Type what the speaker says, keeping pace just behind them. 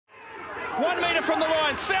1 metre from the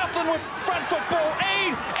line. Southland with front foot ball.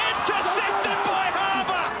 Intercepted by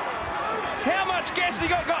Harbour. How much gas has he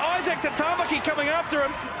got? Got Isaac Tamaki coming after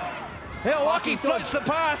him. Hiawaki floats the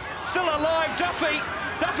pass. Still alive, Duffy.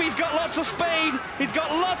 Duffy's got lots of speed. He's got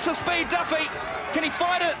lots of speed, Duffy. Can he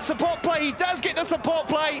find a support play? He does get the support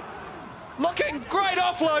play. Looking great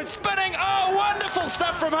offload, spinning. Oh, wonderful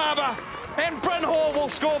stuff from Harbour. And Bryn Hall will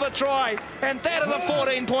score the try. And that is a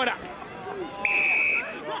 14-pointer.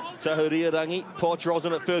 Tahuriarangi, Potros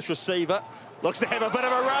in at first receiver. Looks to have a bit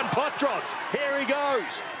of a run, Potros. Here he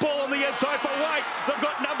goes. Ball on the inside for White. They've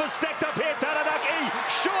got numbers stacked up here, Taranaki.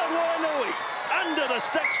 Sean Wainui under the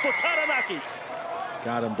sticks for Taranaki.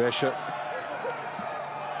 Garden Bishop.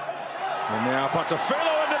 And now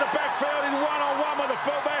Patafilo into the backfield. He's one-on-one with the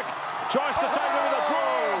fullback. Tries to take him with a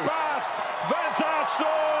draw pass.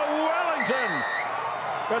 Vintasaw Wellington.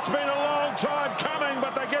 It's been a long time coming,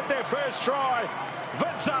 but they get their first try.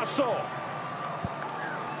 Vintasaw.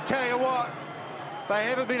 Tell you what, they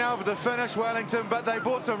haven't been able to finish Wellington, but they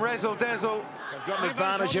brought some razzle-dazzle. They've got an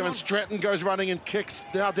advantage here, and Stratton goes running and kicks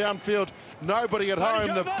now downfield. Nobody at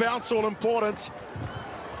home. The bounce all important.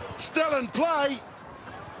 Still in play.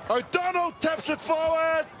 O'Donnell taps it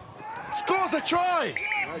forward. Scores a try.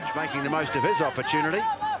 Roach making the most of his opportunity.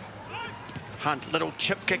 Hunt, little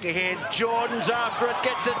chip kick ahead. Jordan's after it,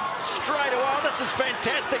 gets it straight away. This is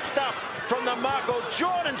fantastic stuff from the Markle.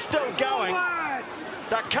 Jordan's still going.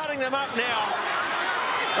 They're cutting them up now.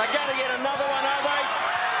 They're going to get another one, are they?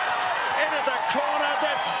 In at the corner.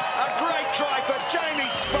 That's a great try for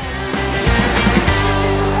Jamie Spong.